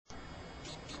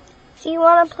So you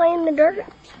want to play in the dirt?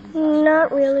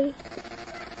 Not really.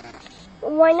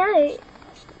 Why not?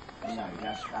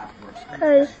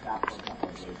 Because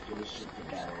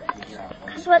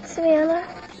what, Savannah?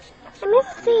 I miss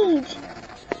Sage.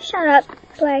 Shut up,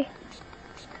 play.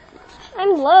 I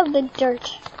love the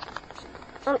dirt.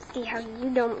 I don't see how you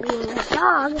don't being a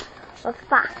dog or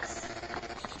fox.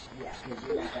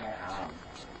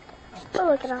 But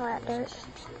look at all that dirt.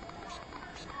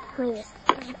 Let me just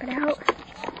dump it out.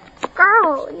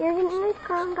 Girl, you're getting this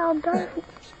ground all dirty.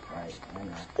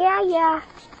 Yeah.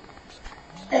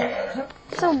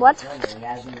 So what?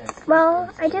 Well,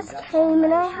 I just came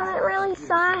and I haven't really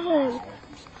saw him.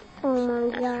 Oh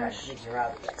my gosh.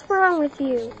 What's wrong with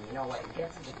you?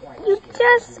 You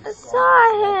just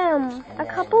saw him a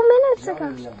couple minutes ago.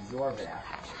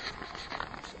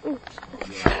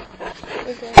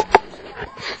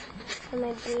 I'm a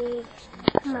dig.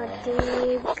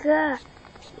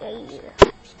 Yeah.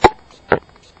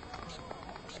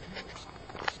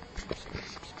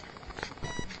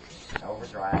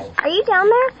 Are you down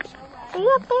there? Are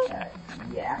you up there?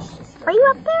 Are you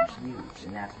up there?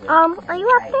 Are you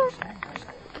up there?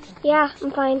 Yeah,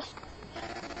 I'm fine.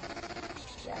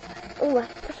 Ooh, I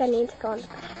think I need to go in the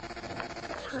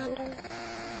ponder.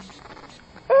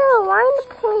 Ew, why in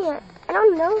the plant? I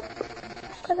don't know.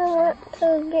 Because I want to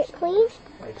get clean.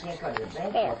 Well, you can't go to the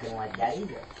bank looking like that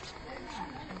either.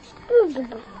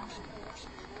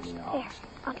 There,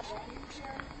 okay.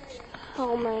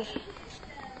 Oh my.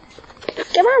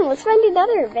 Come on, let's find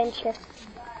another adventure.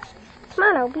 Come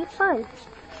on, it'll be fun.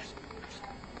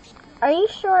 Are you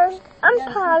sure? I'm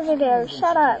positive.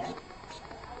 Shut up.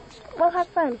 We'll have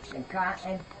fun.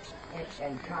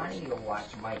 And Connie will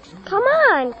watch Mike. Come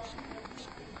on.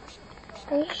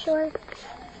 Are you sure?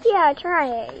 Yeah, try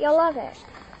it. You'll love it.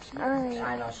 Alright.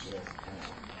 I know she is.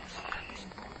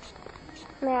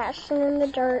 Mashing in the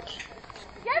dirt.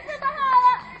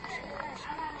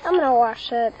 I'm gonna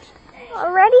wash it.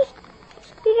 Already?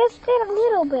 You just did a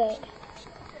little bit.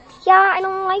 Yeah, I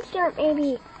don't like dirt,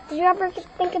 maybe. Did you ever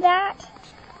think of that?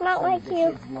 Not like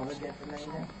you.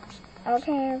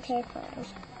 Okay, fine.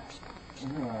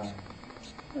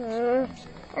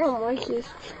 I don't like you.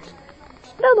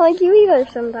 I don't like you either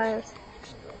sometimes.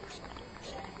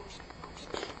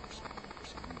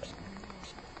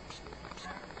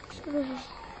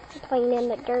 Playing in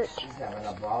the dirt. She's having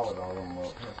a ball with all them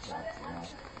little push-ups, you know.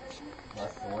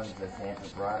 Plus the ones that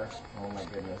Santa brought her. Oh my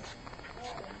goodness.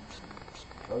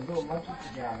 Those little monkey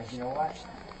pajamas, you know what?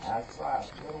 I saw a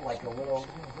little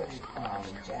hooded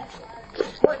jacket.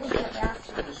 Put in the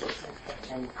basket,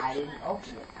 and I didn't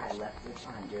open it. I left it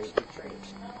under the tree.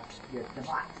 Here's the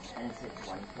box, and it said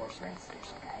 24 prints,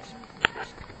 okay?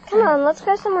 Come on, let's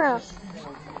go somewhere else. Did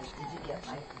you get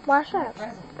my Wash up.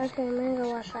 present? Okay, I'm gonna go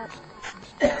wash up.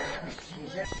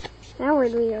 Now where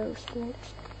do we go?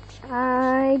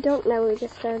 I don't know, we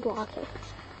just started walking.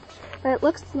 But it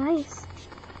looks nice.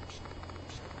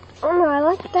 Oh no, I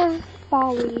like the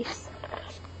fall leaves.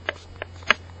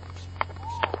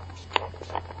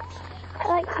 I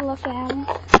like to look at them.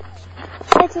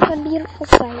 It's just a beautiful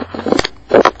sight.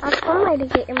 That's one way to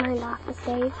get your mind off the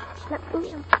stage. Not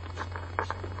me.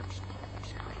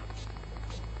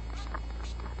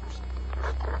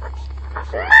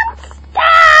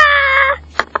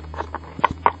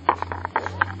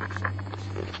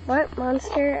 What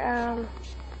monster?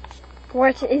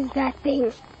 What is that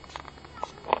thing?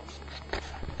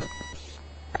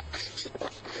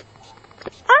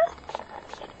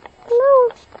 No.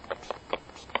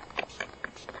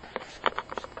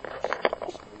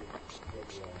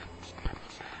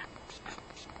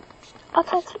 I'll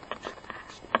touch it.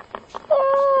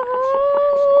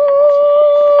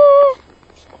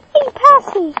 Hey, pass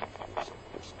me.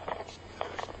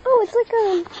 Oh, it's like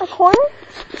a corner.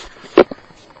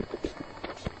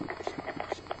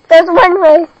 There's one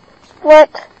way. What?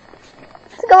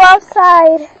 Let's go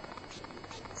outside.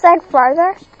 Outside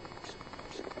farther.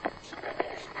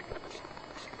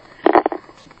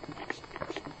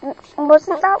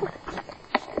 Wasn't that one?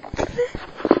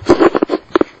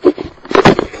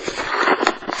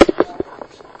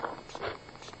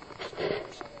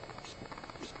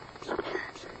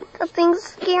 Something's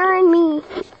scaring me.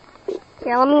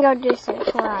 Here, let me go do some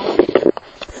karate.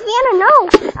 Savannah, no!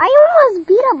 I almost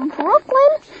beat up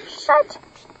Brooklyn! Shut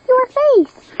your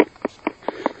face!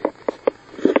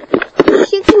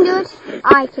 She can do it,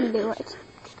 I can do it.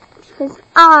 Because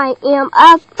I am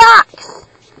a fox!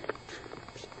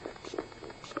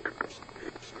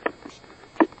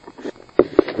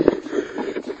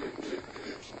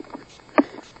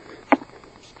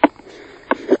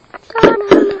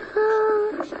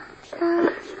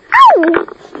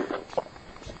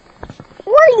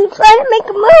 trying to make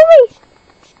a movie.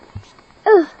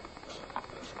 Ugh.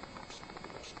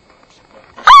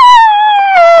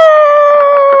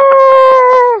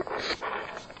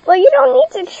 Well, you don't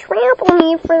need to trample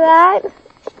me for that.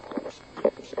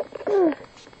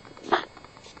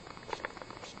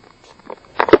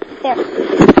 There.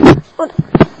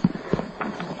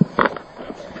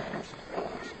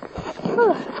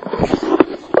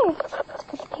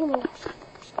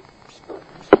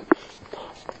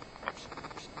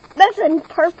 That's a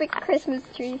perfect Christmas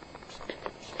tree.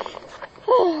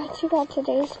 Too bad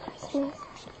today's Christmas.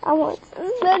 I want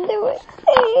to spend it with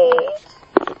Paige.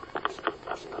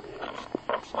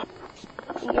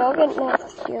 You'll get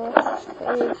next year with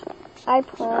Paige. I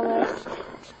promise.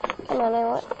 Come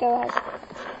on, go ahead.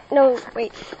 No,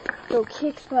 wait. Go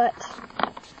kick butt.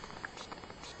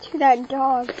 To that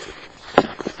dog.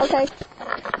 Okay.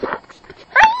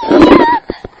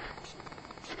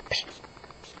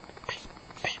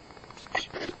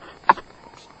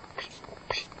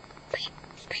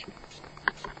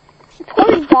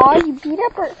 Poor dog, you beat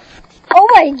up her. Oh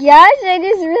my gosh, I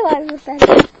just realized what that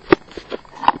is.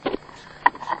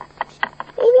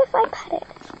 Maybe if I pet it,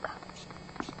 it'll go.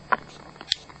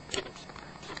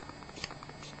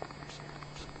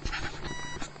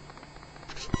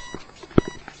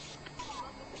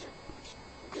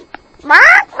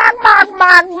 Bark, bark, bark,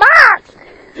 bark, bark.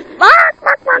 Bark,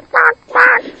 bark, bark, bark,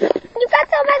 bark. You got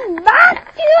so much bark,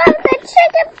 you have the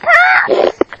chicken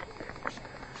pox.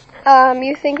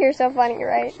 You think you're so funny,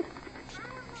 right?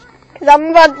 Cause I'm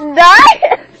about to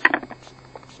die.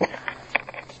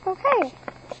 Okay.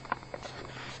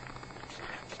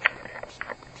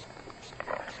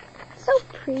 So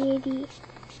pretty.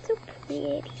 So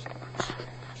pretty.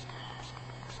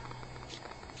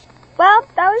 Well,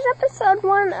 that was episode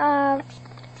 1 of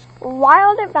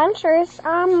Wild Adventures.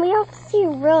 We have to see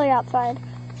really outside.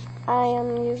 I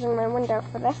am using my window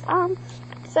for this.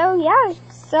 So yeah.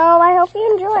 So I hope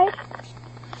you enjoyed.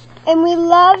 And we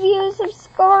love you.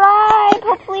 Subscribe.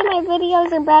 Hopefully my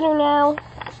videos are better now.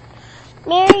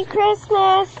 Merry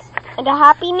Christmas and a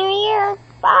Happy New Year.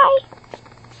 Bye.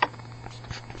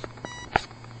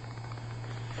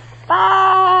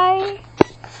 Bye.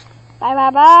 Bye,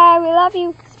 bye, bye. We love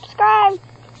you. Subscribe.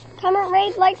 Comment,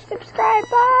 rate, like, subscribe.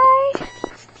 Bye.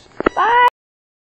 Bye.